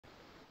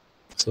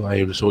So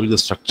I will show you the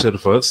structure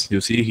first. You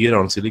see here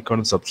on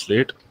silicon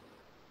substrate,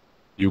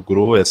 you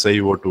grow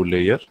SiO2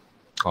 layer.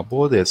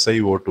 Above the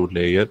SiO2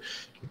 layer,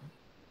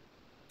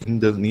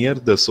 near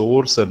the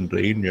source and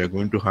drain, you are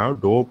going to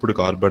have doped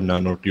carbon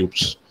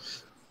nanotubes.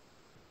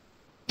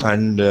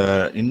 And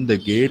in the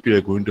gate, you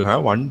are going to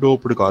have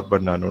undoped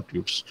carbon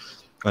nanotubes.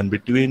 And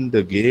between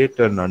the gate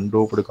and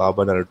undoped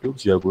carbon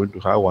nanotubes, you are going to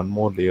have one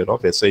more layer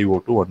of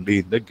SiO2 only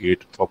in the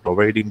gate for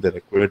providing the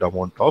required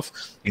amount of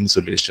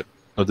insulation.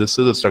 Now, this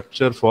is the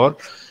structure for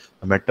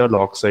metal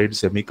oxide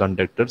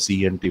semiconductor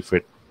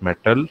CNTFET.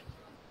 Metal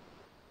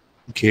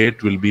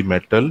gate will be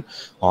metal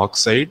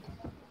oxide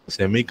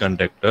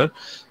semiconductor,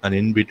 and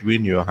in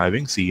between you are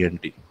having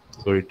CNT.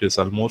 So it is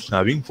almost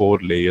having 4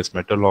 layers: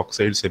 metal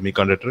oxide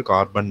semiconductor,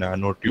 carbon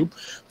nanotube,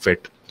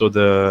 FET. So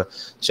the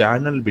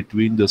channel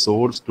between the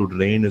source to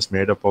drain is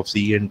made up of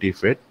CNT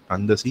FET,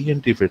 and the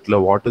CNT FET,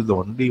 what is the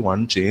only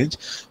one change?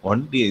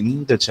 Only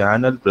in the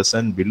channel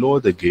present below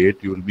the gate,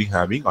 you will be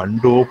having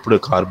undoped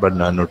carbon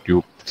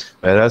nanotube.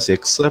 Whereas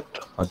except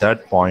at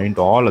that point,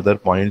 all other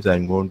points I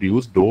am going to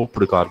use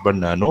doped carbon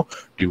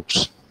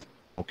nanotubes.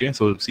 Okay,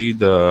 so see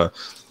the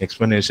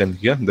explanation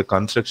here. The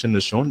construction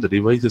is shown. The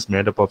device is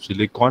made up of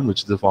silicon,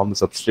 which is the form of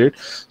substrate.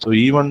 So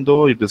even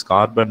though it is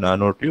carbon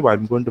nanotube,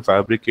 I'm going to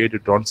fabricate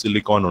it on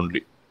silicon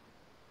only.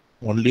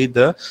 Only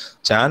the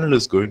channel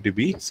is going to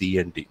be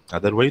CNT.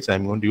 Otherwise,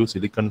 I'm going to use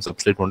silicon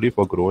substrate only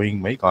for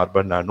growing my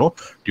carbon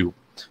nanotube.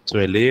 So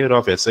a layer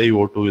of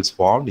SiO2 is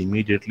formed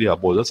immediately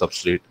above the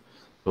substrate.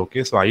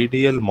 Okay, so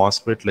ideal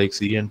MOSFET like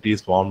CNT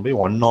is formed by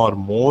one or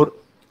more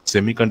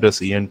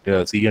semiconductor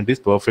CNT is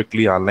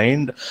perfectly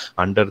aligned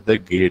under the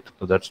gate.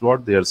 So that's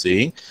what they are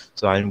saying.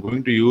 So I'm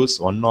going to use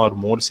one or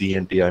more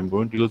CNT. I'm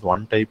going to use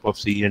one type of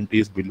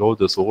CNTs below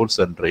the source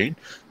and drain,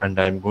 and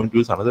I'm going to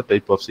use another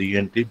type of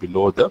CNT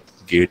below the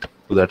gate.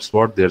 So that's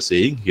what they're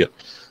saying here.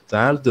 So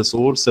as the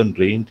source and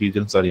drain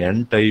regions are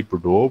N-type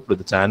doped,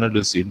 the channel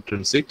is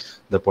intrinsic,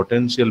 the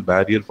potential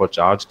barrier for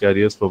charge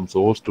carriers from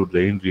source to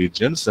drain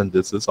regions, and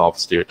this is off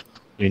state.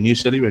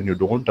 Initially, when you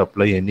don't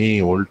apply any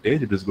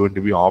voltage, it is going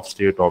to be off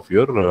state of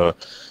your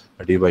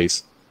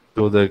device.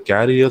 So the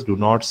carriers do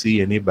not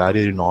see any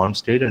barrier in on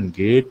state, and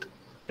gate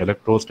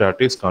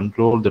electrostatics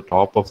control the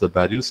top of the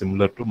barrier,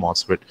 similar to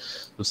MOSFET.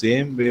 The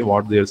same way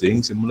what they are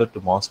saying, similar to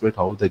MOSFET,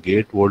 how the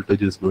gate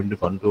voltage is going to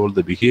control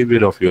the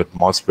behavior of your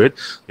MOSFET,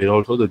 here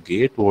also the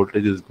gate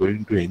voltage is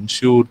going to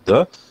ensure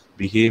the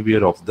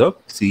behavior of the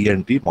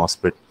CNT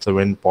MOSFET. So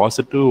when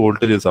positive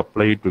voltage is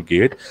applied to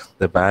gate,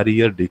 the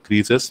barrier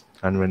decreases,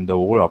 and when the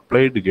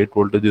applied gate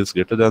voltage is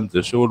greater than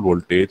threshold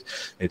voltage,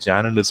 a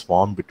channel is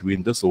formed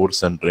between the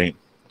source and drain.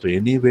 So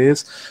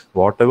anyways,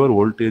 whatever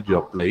voltage you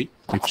apply,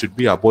 it should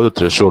be above the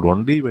threshold.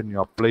 Only when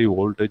you apply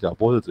voltage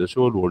above the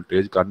threshold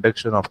voltage,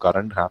 conduction of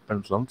current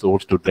happens from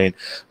source to drain.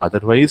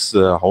 Otherwise,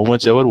 how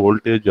much ever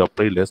voltage you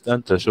apply less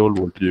than threshold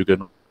voltage, you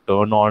can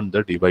turn on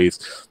the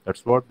device.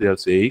 That's what they are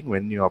saying.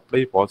 When you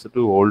apply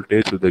positive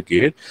voltage to the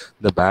gate,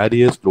 the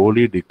barrier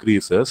slowly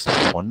decreases.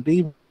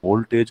 Only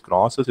voltage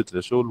crosses its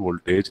threshold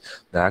voltage,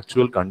 the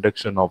actual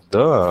conduction of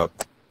the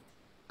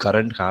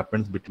current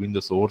happens between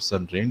the source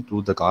and drain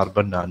through the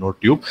carbon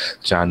nanotube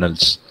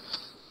channels.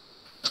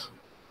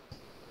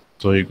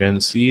 So you can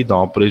see the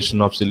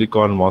operation of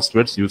silicon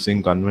MOSFETs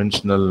using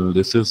conventional.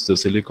 This is the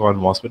silicon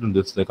MOSFET, and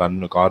this is the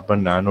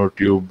carbon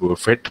nanotube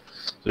FET.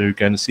 So you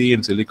can see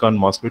in silicon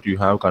MOSFET you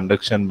have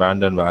conduction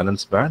band and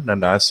valence band,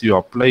 and as you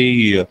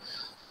apply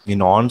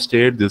in on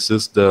state, this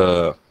is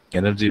the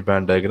energy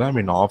band diagram.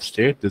 In off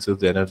state, this is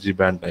the energy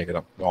band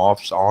diagram.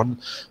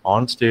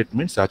 On state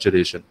means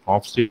saturation.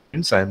 Off state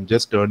means I'm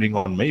just turning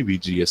on my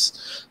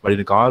VGS. But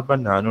in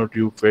carbon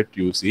nanotube FET,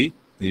 you see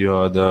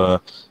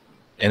the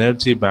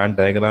energy band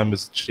diagram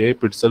is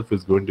shape itself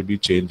is going to be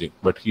changing,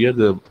 but here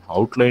the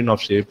outline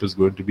of shape is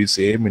going to be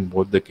same in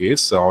both the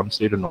case, on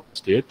state and off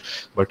state.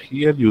 But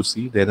here you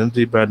see the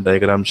energy band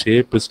diagram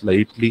shape is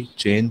slightly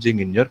changing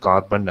in your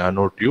carbon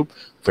nanotube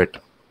FET.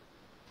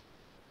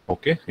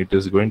 Okay, it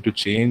is going to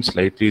change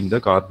slightly in the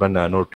carbon nanotube.